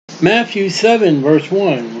Matthew 7, verse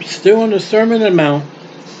 1. We're still on the Sermon on the Mount,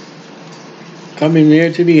 coming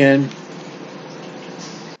near to the end.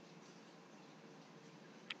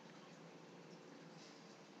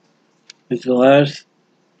 It's the last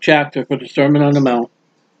chapter for the Sermon on the Mount.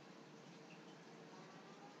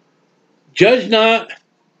 Judge not,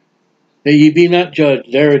 that ye be not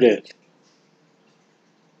judged. There it is.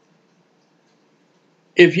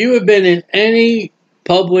 If you have been in any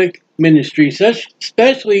public ministry,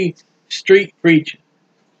 especially street preaching,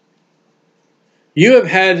 you have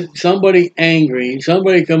had somebody angry,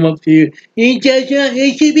 somebody come up to you, you judge not,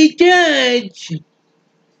 you should be judged.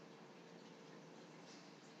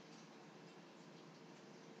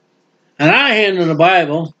 And I hand them the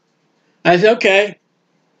Bible. I say, okay,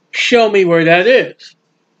 show me where that is.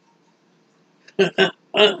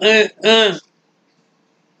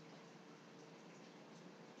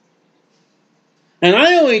 And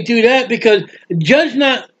I only do that because judge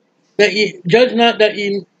not that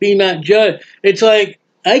ye be not judged. It's like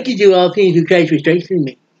I can do all things through Christ which strengthens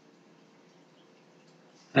me.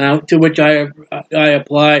 To which I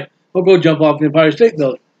apply, I'll go jump off the Empire State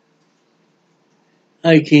Building.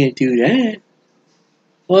 I can't do that.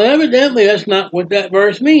 Well, evidently that's not what that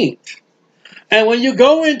verse means. And when you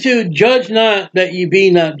go into judge not that ye be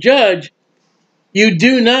not judged, you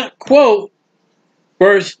do not quote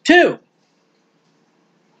verse 2.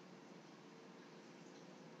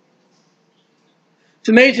 It's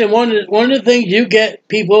amazing. One of the things you get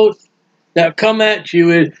people that come at you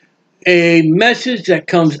is a message that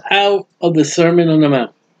comes out of the Sermon on the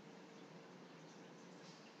Mount.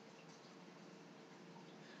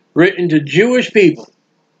 Written to Jewish people.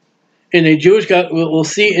 In a Jewish God, we'll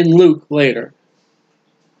see in Luke later.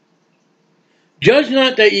 Judge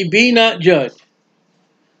not that ye be not judged.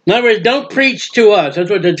 In other words, don't preach to us. That's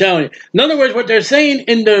what they're telling you. In other words, what they're saying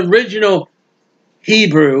in the original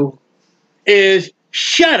Hebrew is,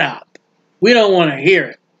 shut up. We don't want to hear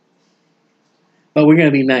it. But we're going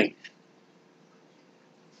to be nice.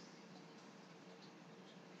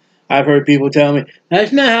 I've heard people tell me,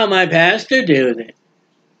 that's not how my pastor does it.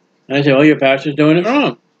 And I say, well, your pastor's doing it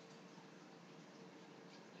wrong.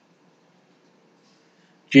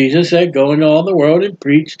 Jesus said, go into all the world and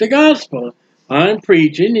preach the gospel. I'm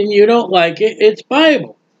preaching and you don't like it, it's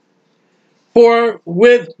Bible. For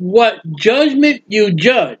with what judgment you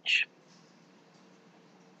judge,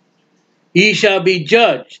 ye shall be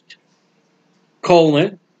judged,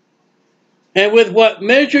 and with what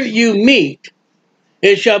measure you mete,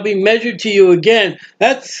 it shall be measured to you again.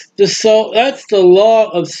 That's the law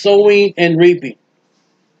of sowing and reaping.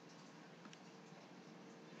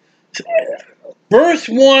 Verse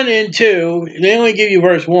 1 and 2, they only give you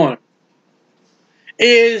verse 1,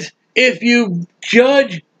 is if you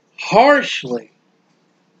judge harshly,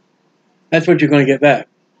 that's what you're going to get back.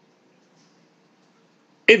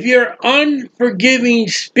 If you're unforgiving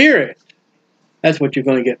spirit, that's what you're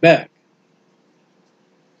going to get back.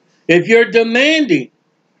 If you're demanding,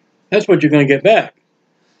 that's what you're going to get back.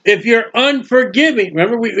 If you're unforgiving,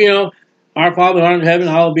 remember our Father who art in heaven,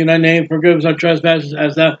 hallowed be thy name, forgive us our trespasses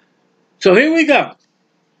as thou. So here we go.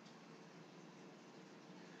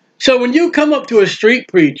 So when you come up to a street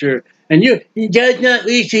preacher and you judge not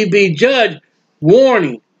lest ye be judged,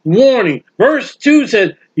 warning, warning. Verse 2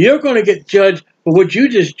 says you're going to get judged for what you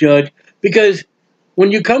just judged, because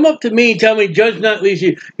when you come up to me and tell me judge not lest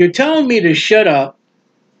you're telling me to shut up.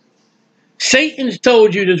 Satan's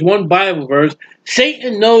told you this one Bible verse.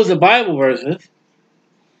 Satan knows the Bible verses.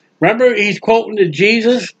 Remember, he's quoting to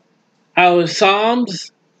Jesus out of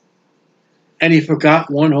Psalms, and he forgot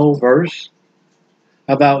one whole verse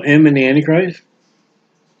about him and the Antichrist.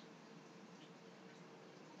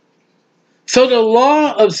 So the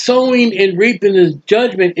law of sowing and reaping is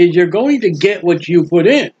judgment is you're going to get what you put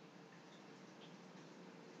in.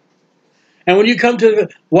 And when you come to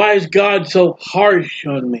why is God so harsh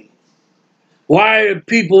on me? Why are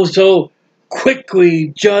people so quickly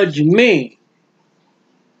judge me?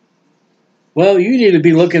 Well, you need to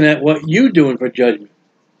be looking at what you're doing for judgment.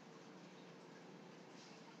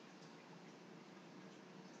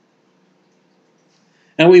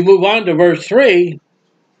 And we move on to verse 3.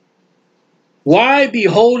 Why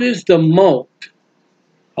beholdest the mote,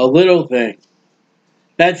 a little thing,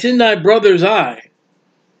 that's in thy brother's eye,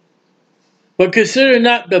 but consider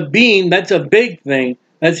not the beam, that's a big thing,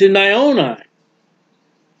 that's in thy own eye?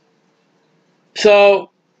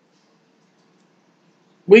 So,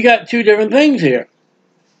 we got two different things here.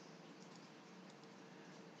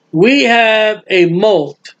 We have a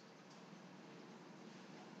mote,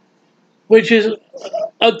 which is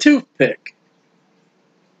a toothpick.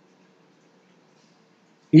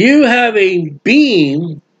 You have a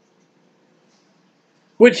beam,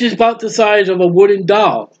 which is about the size of a wooden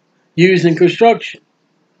doll used in construction.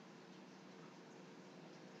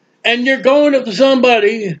 And you're going up to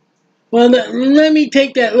somebody, well, let me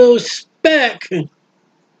take that little speck.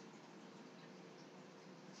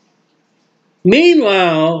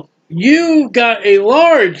 Meanwhile, you've got a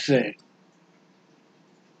large thing.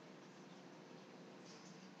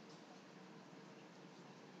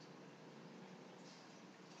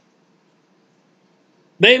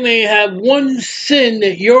 They may have one sin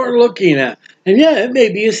that you're looking at. And yeah, it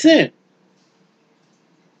may be a sin.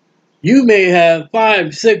 You may have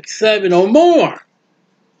 5, 6, 7, or more.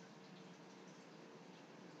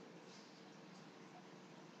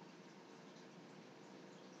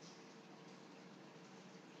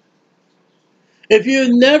 If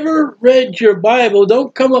you've never read your Bible,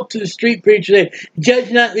 don't come up to the street preacher and say,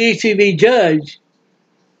 judge not lest ye be judged.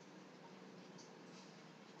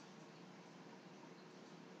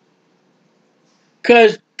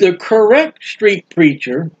 Because the correct street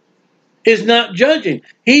preacher is not judging.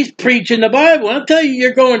 He's preaching the Bible. I'll tell you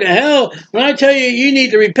you're going to hell. When I tell you you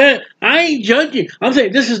need to repent, I ain't judging. I'm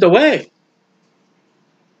saying this is the way.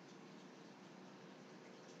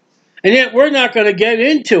 And yet we're not going to get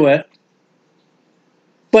into it.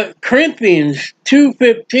 But Corinthians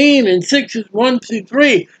 2:15 and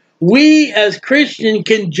 6:1-3, we as Christians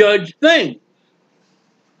can judge things.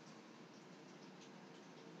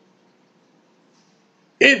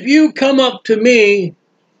 If you come up to me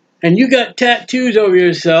and you got tattoos over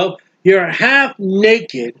yourself, you're half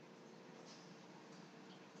naked,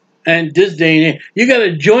 and this day and age, you got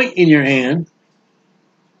a joint in your hand,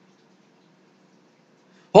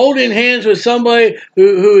 holding hands with somebody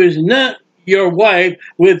who is not your wife,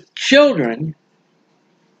 with children,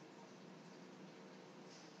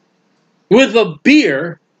 with a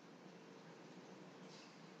beer,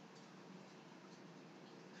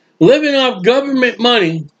 living off government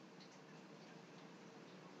money,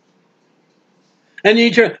 and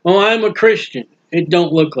you try, oh, I'm a Christian. It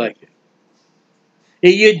don't look like it.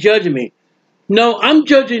 And you're judging me. No, I'm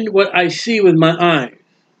judging what I see with my eyes.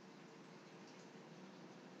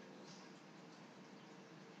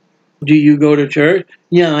 Do you go to church?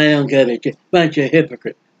 No, I don't go to church. Bunch of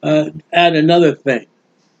hypocrites. Add another thing.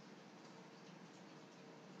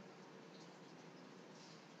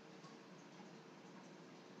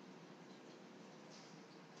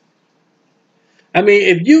 I mean,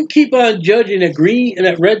 if you keep on judging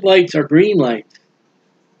that red lights are green lights,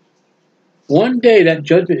 one day that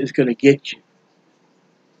judgment is going to get you.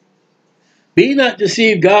 Be not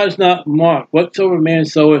deceived, God is not mocked. Whatsoever man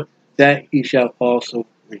soweth, that he shall also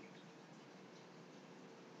reap.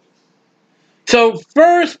 So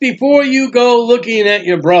first, before you go looking at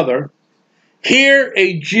your brother, hear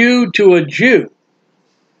a Jew to a Jew.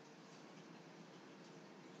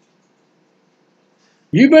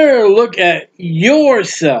 You better look at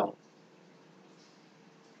yourself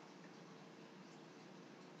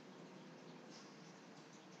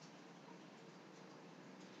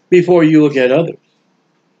before you look at others.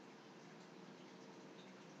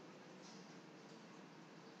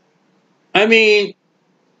 I mean,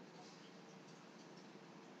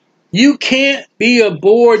 you can't be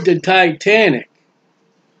aboard the Titanic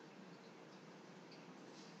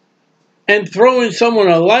and throwing someone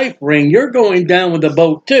a life ring. You're going down with the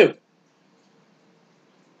boat too.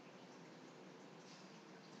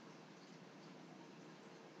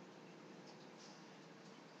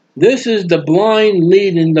 This is the blind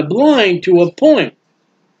leading the blind to a point.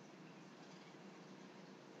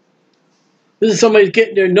 This is somebody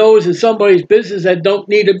getting their nose in somebody's business that don't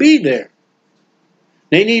need to be there.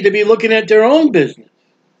 They need to be looking at their own business.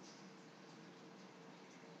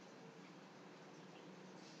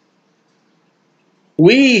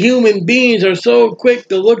 We human beings are so quick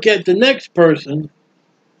to look at the next person,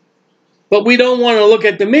 but we don't want to look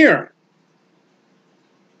at the mirror.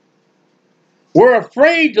 We're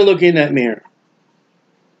afraid to look in that mirror.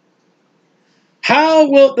 How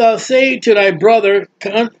wilt thou say to thy brother,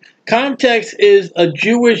 context is a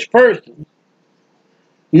Jewish person,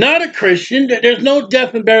 not a Christian, there's no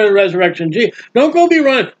death and burial and resurrection. Don't go be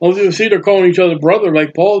running, oh, you see, they're calling each other brother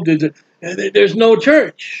like Paul did. There's no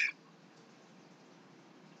church.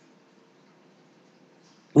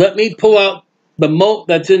 Let me pull out the moat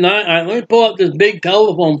that's in let me pull out this big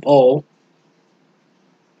telephone pole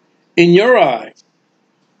in your eye.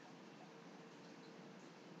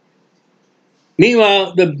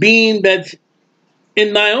 Meanwhile, the beam that's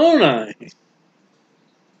in my own eye.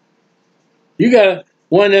 You got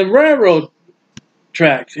one of them railroad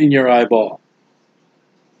tracks in your eyeball.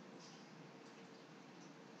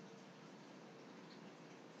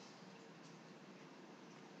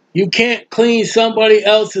 You can't clean somebody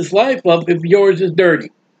else's life up if yours is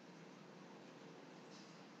dirty.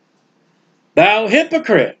 Thou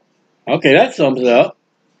hypocrite. Okay, that sums it up.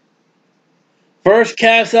 First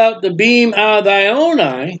cast out the beam out of thy own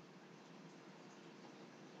eye.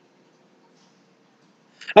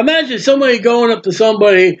 Imagine somebody going up to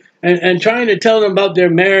somebody and trying to tell them about their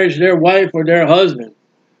marriage, their wife or their husband,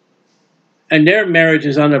 and their marriage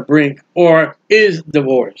is on the brink or is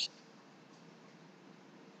divorced.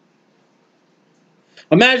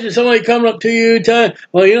 Imagine somebody coming up to you telling,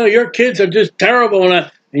 well, you know, your kids are just terrible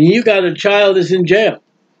and you got a child that's in jail.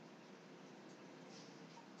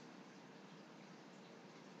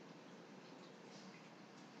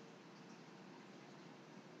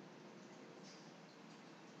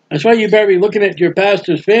 That's why you better be looking at your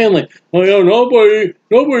pastor's family. Well, you know,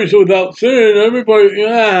 nobody's without sin. Everybody,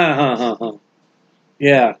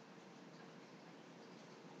 yeah.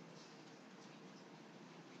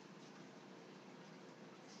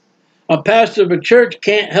 A pastor of a church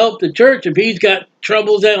can't help the church if he's got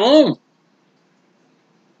troubles at home,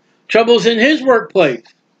 troubles in his workplace,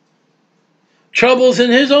 troubles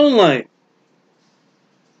in his own life.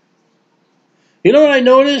 You know what I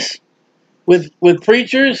notice with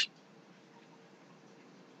preachers?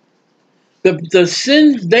 The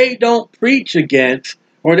sins they don't preach against,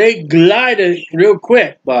 or they glide it real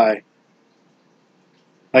quick by,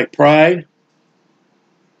 like pride.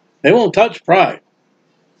 They won't touch pride.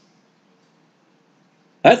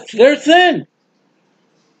 That's their sin.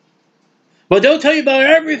 But they'll tell you about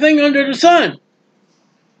everything under the sun.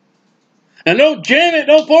 And they'll jam it,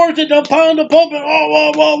 they'll force it, they'll pound the pulpit. Whoa,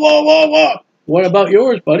 whoa, whoa, whoa, whoa, whoa. What about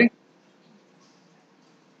yours, buddy?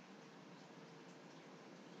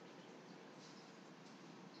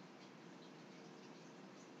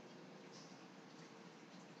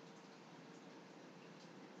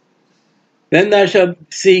 Then thou shalt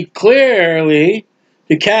see clearly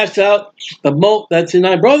to cast out the mote that's in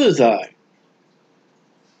thy brother's eye.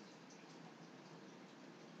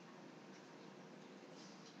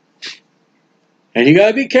 And you got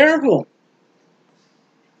to be careful.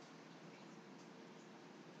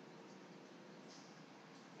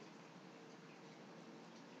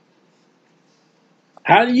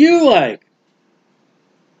 How do you like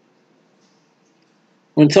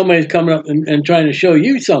when somebody's coming up and trying to show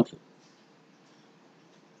you something?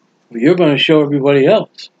 Well, you're going to show everybody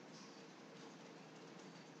else.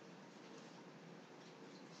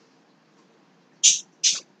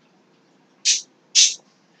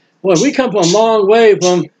 Boy, we come from a long way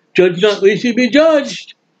from judge not lest ye be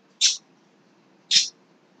judged.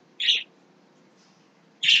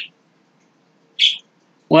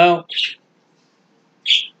 Well,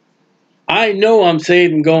 I know I'm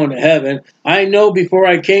saved and going to heaven. I know before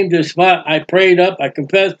I came to this spot, I prayed up, I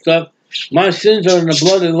confessed up. My sins are in the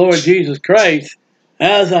blood of the Lord Jesus Christ.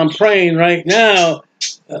 As I'm praying right now,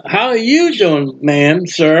 how are you doing, ma'am,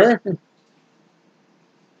 sir?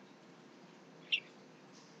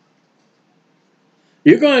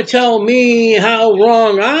 You're going to tell me how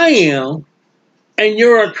wrong I am, and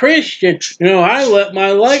you're a Christian. You know, I let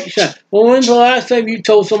my light shine. Well, when's the last time you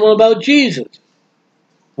told someone about Jesus?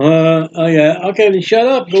 Oh yeah. Okay, then shut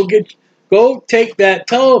up. Go take that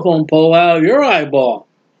telephone pole out of your eyeball.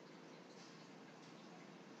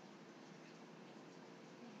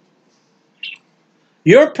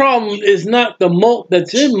 Your problem is not the mote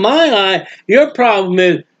that's in my eye. Your problem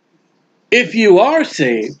is if you are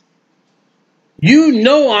saved, you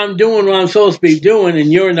know I'm doing what I'm supposed to be doing,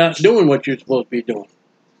 and you're not doing what you're supposed to be doing.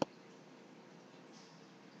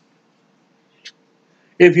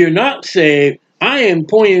 If you're not saved, I am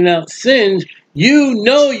pointing out sins you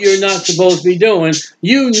know you're not supposed to be doing.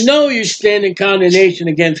 You know you stand in condemnation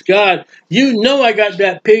against God. You know I got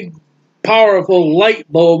that big, powerful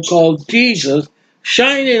light bulb called Jesus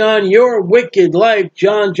shining on your wicked life,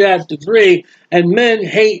 John chapter 3, and men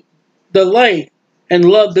hate the light and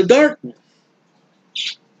love the darkness.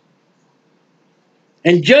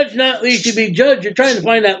 And judge not lest you be judged. You're trying to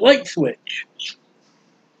find that light switch.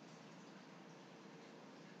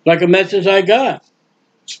 Like a message I got.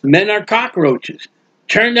 Men are cockroaches.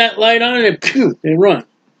 Turn that light on and phew, they run.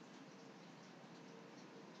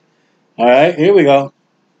 All right, here we go.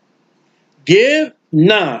 Give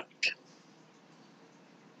not.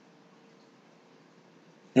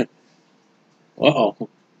 Uh-oh.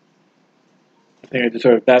 I think I just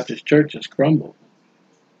heard Baptist churches crumble.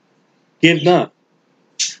 Give not.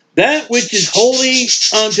 That which is holy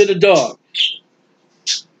unto the dog.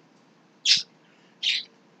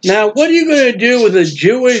 Now, what are you going to do with a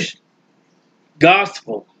Jewish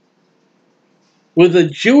gospel? With a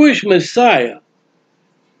Jewish Messiah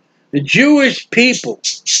The Jewish people.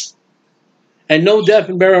 And no death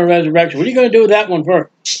and burial and resurrection. What are you going to do with that one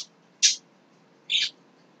first?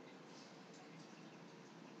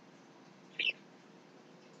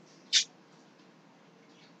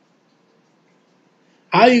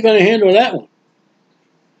 How are you going to handle that one?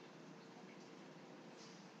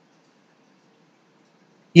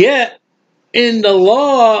 Yet, in the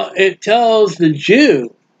law, it tells the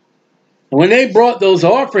Jew, when they brought those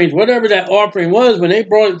offerings, whatever that offering was, when they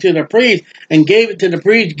brought it to the priest and gave it to the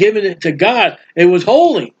priest, giving it to God, it was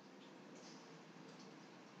holy.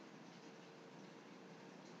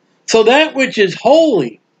 So that which is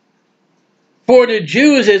holy for the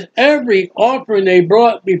Jews is every offering they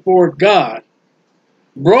brought before God,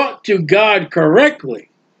 brought to God correctly.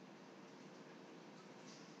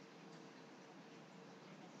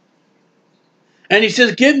 And he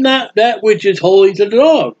says, give not that which is holy to the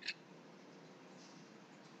dogs.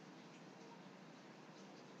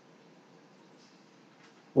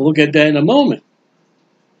 We'll look at that in a moment.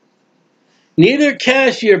 Neither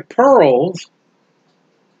cast your pearls,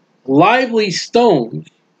 lively stones.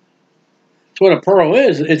 That's what a pearl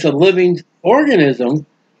is. It's a living organism.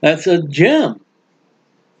 That's a gem.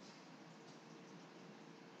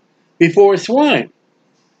 Before swine.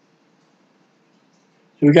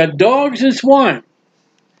 So we got dogs and swine.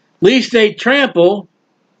 Least they trample,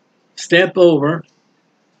 step over,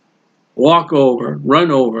 walk over,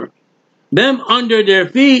 run over, them under their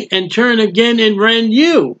feet and turn again and rend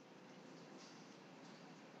you.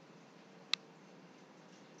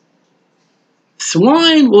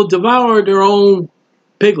 Swine will devour their own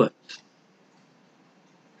piglets.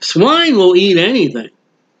 Swine will eat anything,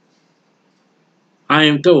 I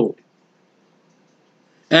am told.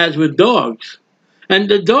 As with dogs. And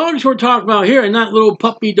the dogs we're talking about here are not little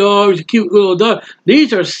puppy dogs, cute little dogs.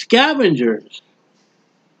 These are scavengers.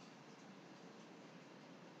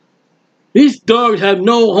 These dogs have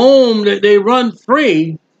no home, that they run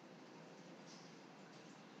free.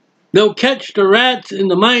 They'll catch the rats and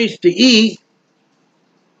the mice to eat.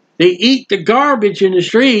 They eat the garbage in the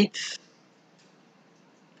streets.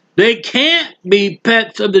 They can't be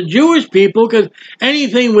pets of the Jewish people because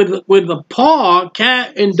anything with a paw,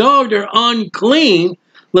 cat and dog, they're unclean.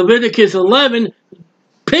 Leviticus 11,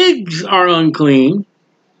 pigs are unclean.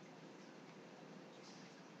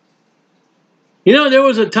 You know, there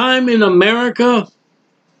was a time in America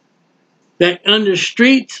that on the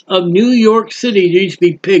streets of New York City, there used to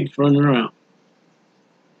be pigs running around.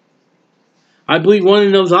 I believe one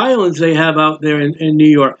of those islands they have out there in New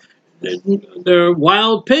York, there are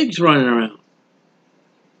wild pigs running around.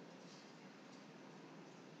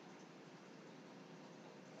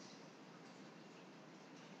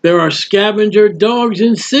 There are scavenger dogs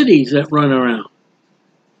in cities that run around.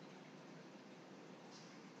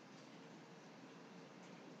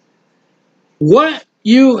 What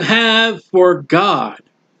you have for God,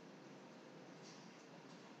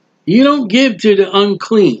 you don't give to the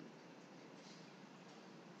unclean.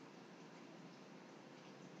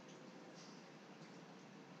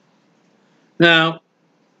 Now,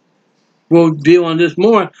 we'll deal on this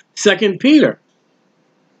more. 2 Peter.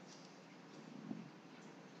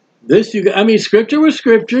 This, scripture with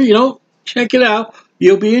scripture. You don't check it out,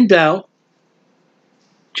 you'll be in doubt.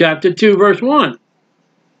 Chapter 2, verse 1.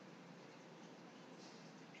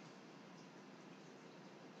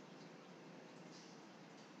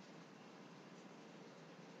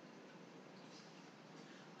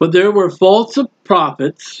 But there were false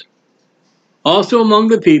prophets also among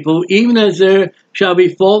the people, even as there shall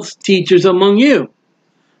be false teachers among you,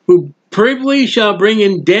 who privily shall bring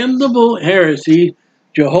in damnable heresy,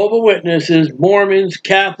 Jehovah's Witnesses, Mormons,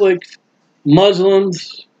 Catholics,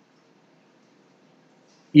 Muslims,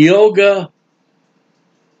 yoga,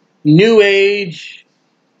 New Age,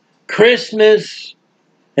 Christmas,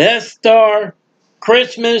 Estar,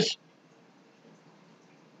 Christmas,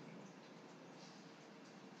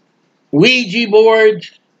 Ouija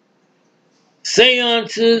boards,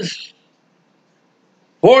 seances,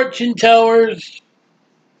 fortune tellers.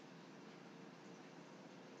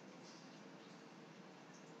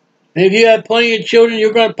 And if you have plenty of children,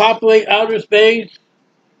 you're going to populate outer space.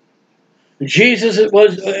 Jesus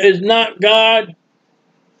is not God.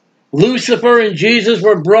 Lucifer and Jesus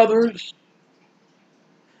were brothers.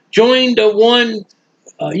 Join the one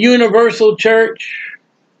universal church.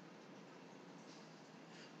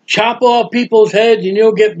 Chop off people's heads and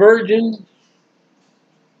you'll get virgins.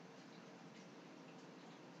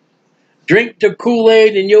 Drink the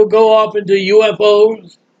Kool-Aid and you'll go off into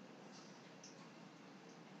UFOs.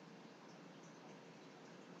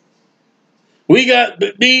 We got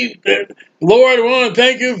the Lord, I want to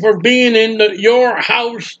thank you for being in your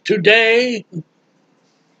house today.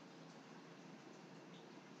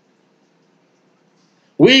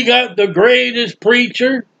 We got the greatest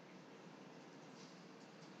preacher.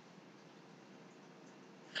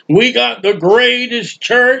 We got the greatest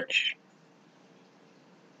church.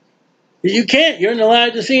 You can't. You're in the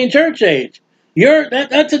Laodicean church age.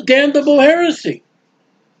 That's a damnable heresy.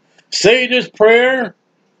 Say this prayer,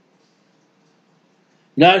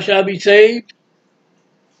 thou shalt be saved.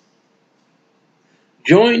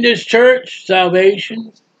 Join this church,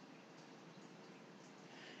 salvation.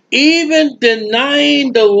 Even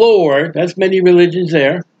denying the Lord, that's many religions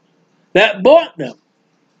there, that bought them.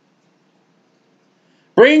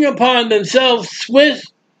 Bring upon themselves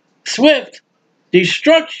swift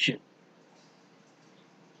destruction.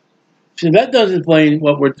 See, that doesn't explain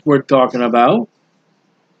what we're talking about.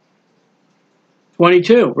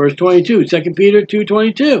 22, verse 22, 2 Peter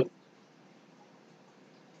 2:22.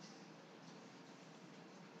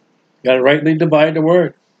 Got to rightly divide the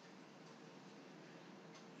word.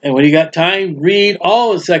 And when you got time, read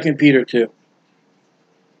all of 2 Peter 2.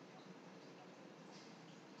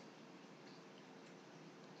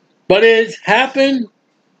 But it has happened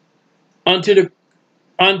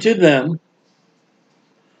unto them,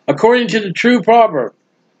 according to the true proverb,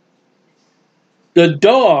 the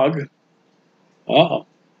dog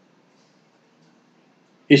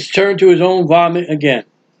is turned to his own vomit again.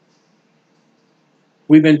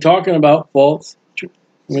 We've been talking about false.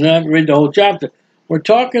 We're not read the whole chapter. We're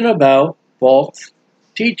talking about false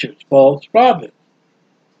teachers, false prophets.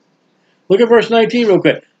 Look at verse 19 real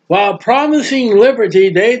quick. While promising liberty,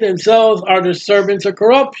 they themselves are the servants of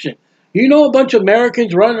corruption. You know a bunch of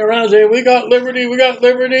Americans running around saying, we got liberty, we got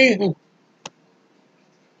liberty.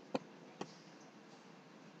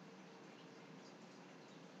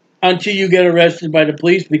 Until you get arrested by the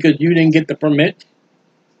police because you didn't get the permit.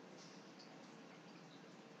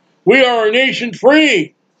 We are a nation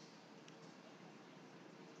free.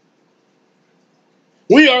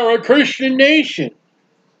 We are a Christian nation.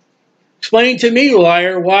 Explain to me,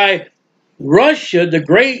 liar, why Russia, the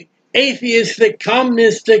great atheistic,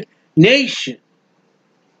 communistic nation,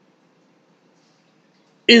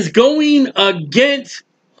 is going against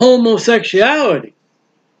homosexuality.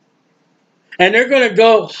 And they're going to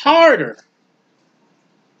go harder.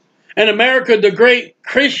 And America, the great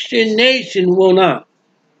Christian nation, will not.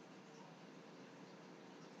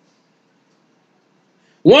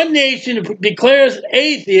 One nation declares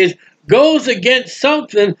atheist goes against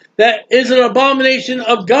something that is an abomination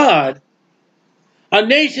of God. A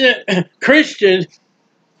nation of Christians,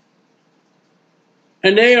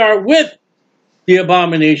 and they are with the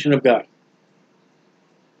abomination of God.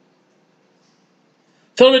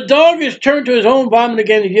 So the dog is turned to his own vomit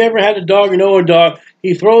again. If you ever had a dog, you know a dog,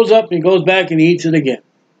 he throws up and he goes back and he eats it again.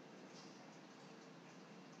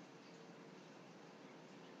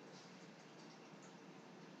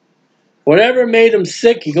 Whatever made him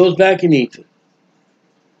sick, he goes back and eats it.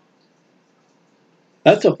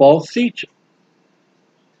 That's a false teacher.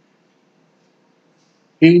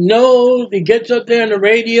 He knows, he gets up there on the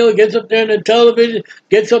radio, he gets up there on the television,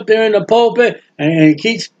 gets up there in the pulpit, and he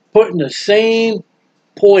keeps putting the same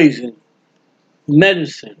poison,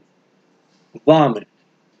 medicine, vomit.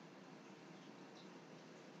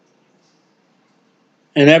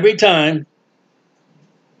 And every time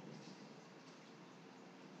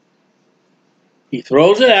he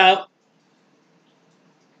throws it out,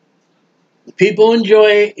 people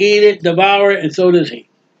enjoy it, eat it, devour it, and so does he.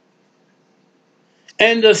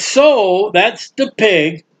 And the soul, that's the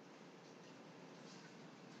pig,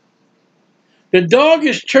 the dog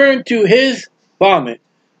is turned to his vomit.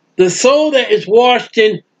 The soul that is washed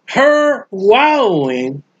in her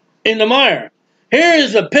wallowing in the mire. Here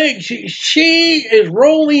is the pig. She is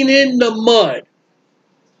rolling in the mud.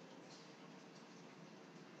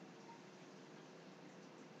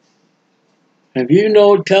 If you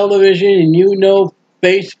know television and you know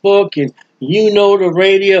Facebook and you know the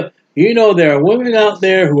radio, you know there are women out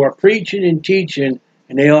there who are preaching and teaching,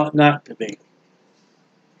 and they ought not to be.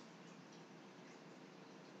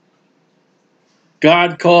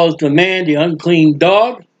 God calls the man the unclean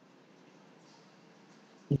dog.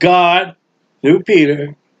 God, through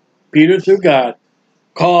Peter through God,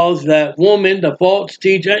 calls that woman the false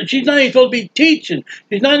teacher. She's not even supposed to be teaching.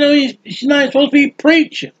 She's not even supposed to be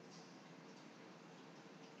preaching.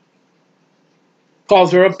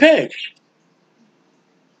 Calls her a pig.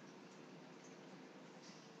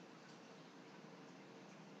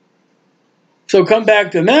 So come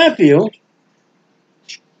back to Matthew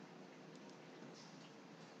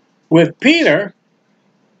with Peter.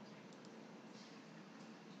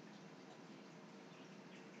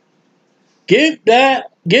 Give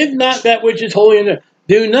not that which is holy in it.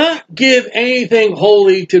 Do not give anything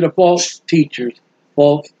holy to the false teachers,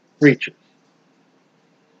 false preachers.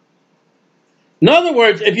 In other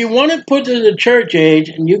words, if you want to put to the church age,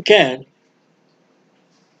 and you can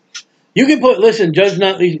put, listen, judge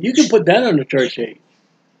not least, you can put that on the church age.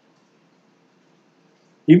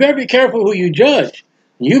 You better be careful who you judge.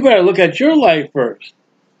 You better look at your life first.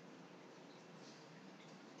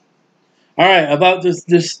 All right, about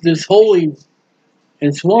this holy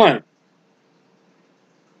and swine.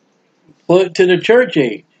 Put it to the church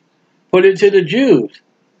age. Put it to the Jews.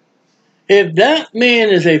 If that man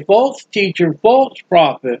is a false teacher, false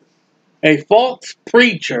prophet, a false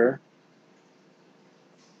preacher,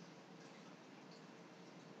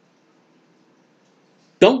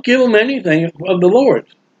 don't give him anything of the Lord.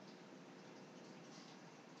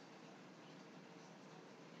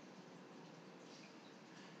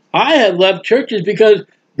 I have left churches because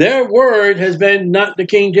their word has been not the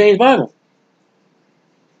King James Bible.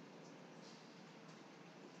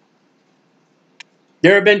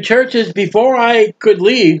 There have been churches before I could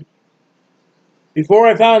leave, before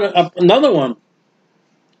I found another one.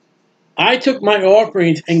 I took my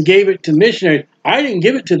offerings and gave it to missionaries. I didn't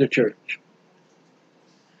give it to the church.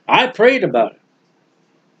 I prayed about it.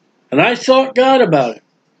 And I sought God about it.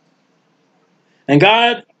 And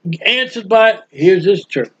God answered by, here's this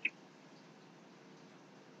church.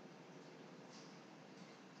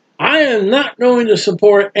 I am not going to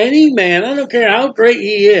support any man, I don't care how great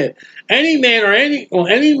he is, any man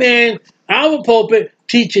any man out of a pulpit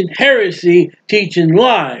teaching heresy, teaching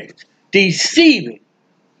lies, deceiving.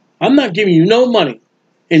 I'm not giving you no money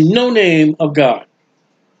in no name of God.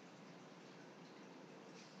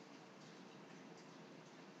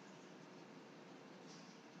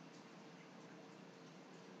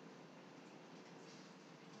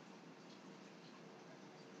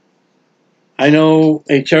 I know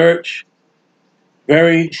a church,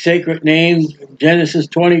 very sacred name, Genesis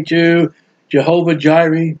 22, Jehovah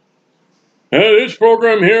Jireh. This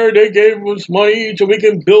program here, they gave us money so we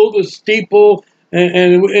can build a steeple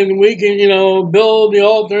and we can, build the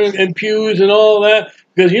altar and pews and all that.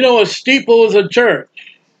 Because, a steeple is a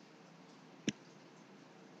church.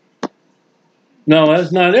 No,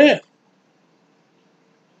 that's not it.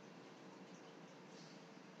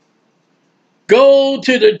 Go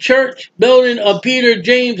to the church building of Peter,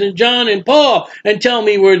 James, and John, and Paul and tell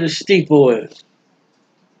me where the steeple is.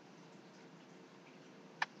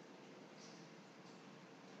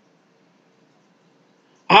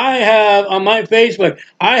 I have, on my Facebook,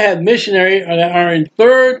 I have missionaries that are in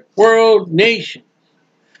third world nations.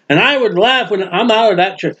 And I would laugh when I'm out of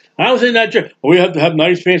that church. I was in that church. We have to have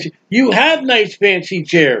nice fancy. You have nice fancy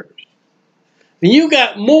chairs. And you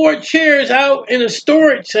got more chairs out in a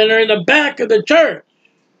storage center in the back of the church.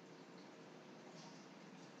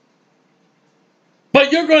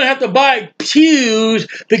 But you're going to have to buy pews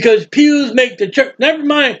because pews make the church. Never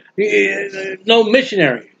mind, no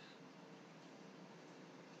missionaries.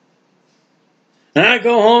 And I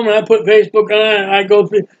go home and I put Facebook on.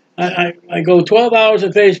 I go 12 hours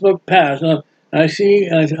of Facebook pass. I see,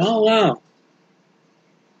 and I say, oh wow.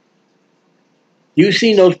 You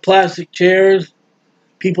seen those plastic chairs?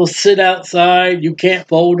 People sit outside. You can't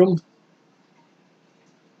fold them.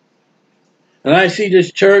 And I see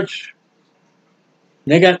this church.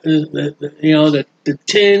 They got the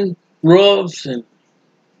tin roofs, and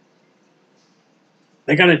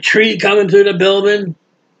they got a tree coming through the building,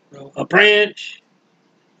 a branch,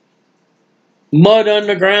 mud on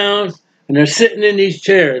the ground, and they're sitting in these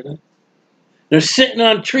chairs. They're sitting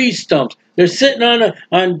on tree stumps. They're sitting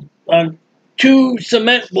on two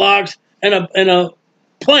cement blocks and a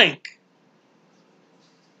plank.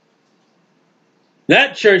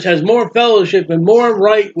 That church has more fellowship and more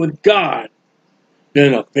right with God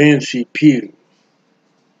than a fancy pew.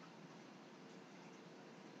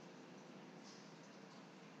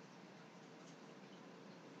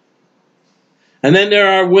 And then there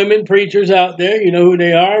are women preachers out there. You know who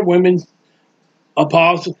they are? Women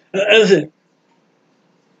apostles. Listen,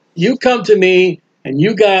 you come to me and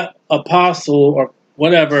you got apostle or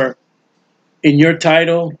whatever in your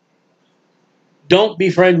title, don't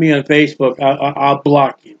befriend me on Facebook. I'll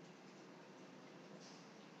block you.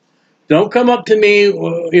 Don't come up to me,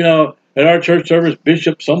 at our church service,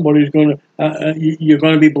 bishop, somebody's going to, you're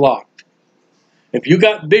going to be blocked. If you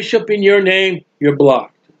got bishop in your name, you're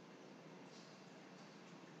blocked.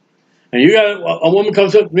 And you got a woman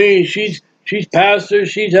comes up to me, she's pastor,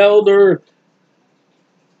 she's elder.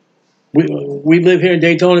 We live here in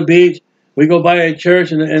Daytona Beach. We go by a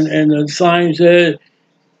church and the sign says,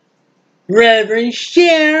 Reverend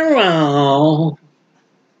Cheryl.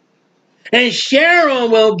 And Cheryl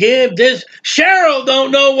will give this. Cheryl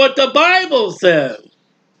don't know what the Bible says.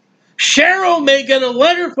 Cheryl may get a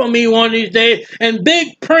letter from me one of these days, and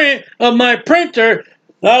big print of my printer,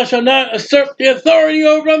 thou shalt not usurp the authority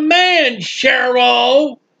over a man,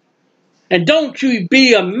 Cheryl. And don't you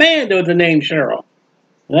be a man with the name Cheryl.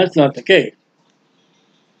 That's not the case.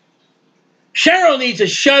 Cheryl needs to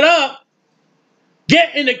shut up,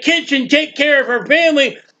 get in the kitchen, take care of her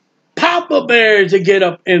family. Papa Bears to get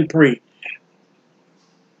up and preach.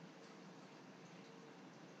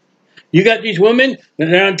 You got these women,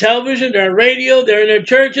 they're on television, they're on radio, they're in their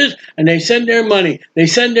churches, and they send their money. They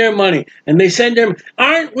send their money, and they send their.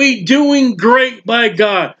 Aren't we doing great by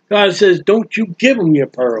God? God says, don't you give them your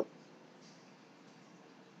pearl.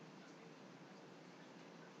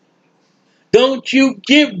 Don't you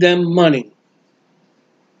give them money.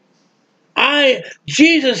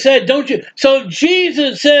 Jesus said, don't you? So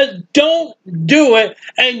Jesus says, don't do it,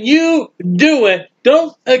 and you do it.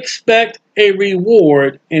 Don't expect a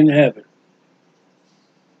reward in heaven.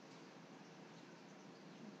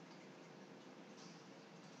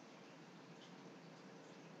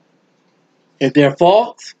 If they're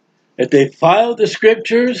false, if they defile the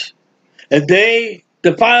scriptures, if they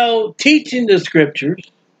defile teaching the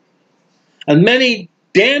scriptures, and many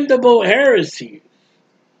damnable heresies,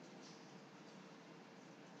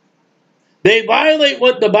 they violate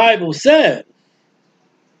what the Bible says.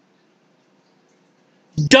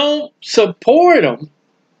 Don't support them.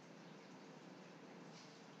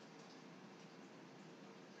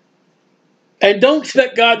 And don't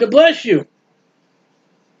expect God to bless you.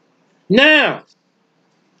 Now,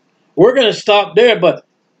 we're going to stop there, but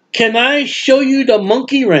can I show you the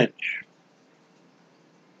monkey wrench?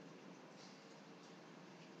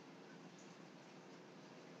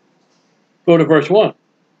 Go to verse 1.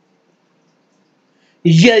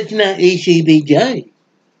 Judge not, ye shall be judged.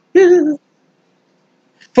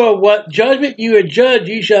 For what judgment you are judged,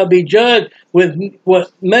 you shall be judged. With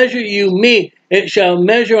what measure you meet, it shall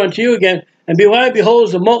measure unto you again. And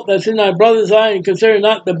behold the mote that's in thy brother's eye, and consider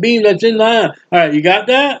not the beam that's in thy eye. All right, you got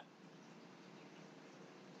that?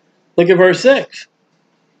 Look at verse 6.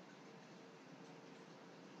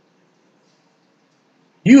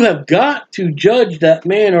 You have got to judge that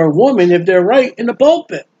man or woman if they're right in the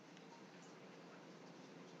pulpit.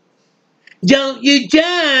 Don't you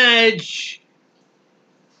judge.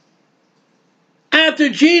 After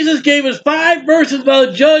Jesus gave us 5 verses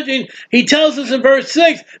about judging, he tells us in verse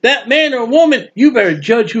 6, that man or woman, you better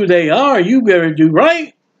judge who they are. You better do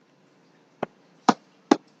right.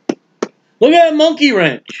 Look at that monkey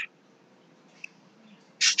wrench.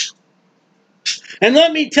 And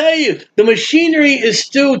let me tell you, the machinery is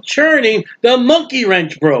still churning. The monkey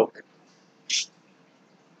wrench broke.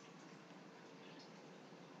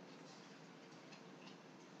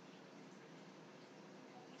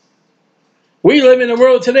 We live in a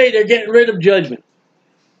world today, they're getting rid of judgment.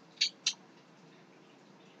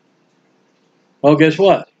 Well, guess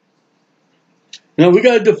what? Now, we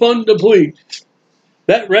got to defund the police.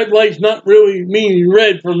 That red light's not really meaning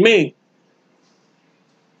red for me.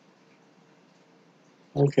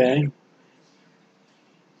 Okay.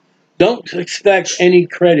 Don't expect any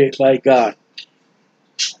credit by God.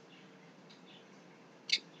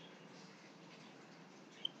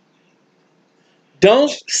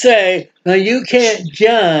 Don't say, now you can't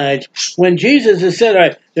judge. When Jesus has said, all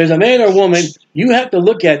right, there's a man or woman, you have to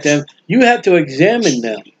look at them. You have to examine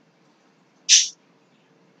them.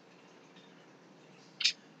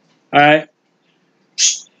 All right.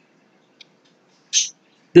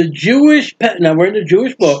 The Jewish, now we're in the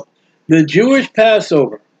Jewish book, the Jewish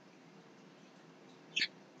Passover.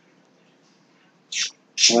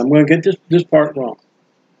 Well, I'm going to get this part wrong.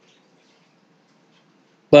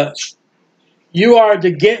 But you are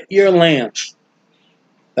to get your lamb.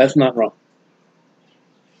 That's not wrong.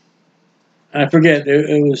 I forget,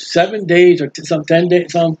 it was 7 days or some 10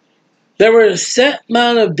 days. There were a set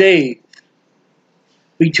amount of days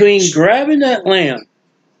between grabbing that lamb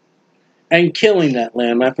and killing that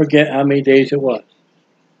lamb. I forget how many days it was.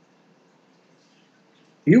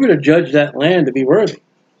 You were to judge that lamb to be worthy.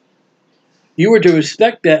 You were to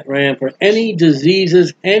respect that lamb for any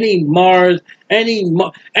diseases, any mars, anything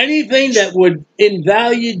that would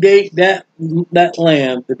invalidate that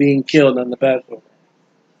lamb to being killed on the Passover.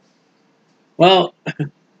 Well,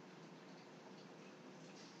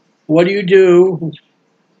 what do?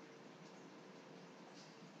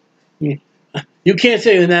 You can't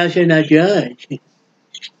say, well, thou shalt not judge.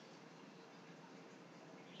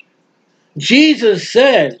 Jesus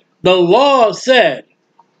said, the law said,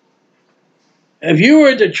 if you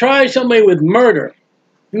were to try somebody with murder,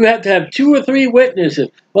 You have to have 2 or 3 witnesses.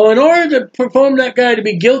 Well, in order to perform that guy to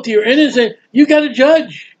be guilty or innocent, you got to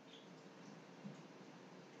judge.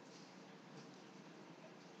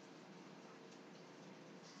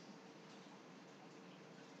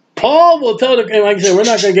 Paul will tell the, like I said, we're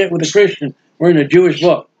not going to get with a Christian. We're in a Jewish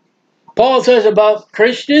book. Paul says about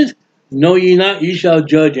Christians, know ye not, ye shall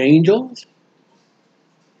judge angels.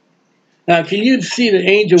 Now, can you see the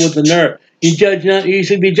angel with the nerve? You judge not, you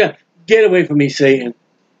should be judged. Get away from me, Satan.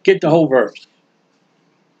 Get the whole verse.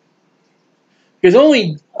 Because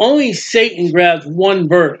only Satan grabs one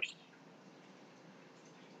verse.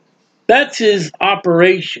 That's his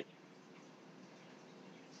operation.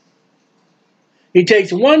 He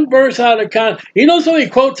takes one verse out of context. You know, somebody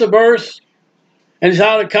quotes a verse and it's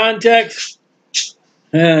out of context.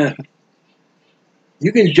 You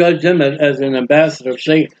can judge them as an ambassador of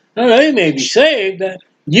Satan. Now, they may be saved.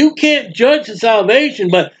 You can't judge the salvation,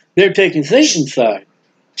 but they're taking Satan's side.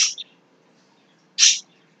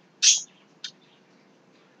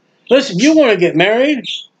 Listen, you want to get married?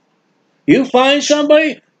 You find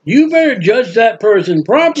somebody, you better judge that person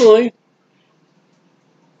properly.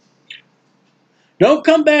 Don't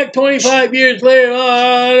come back 25 years later, oh,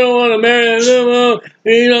 I don't want to marry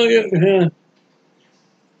him,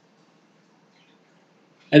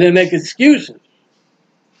 and then make excuses.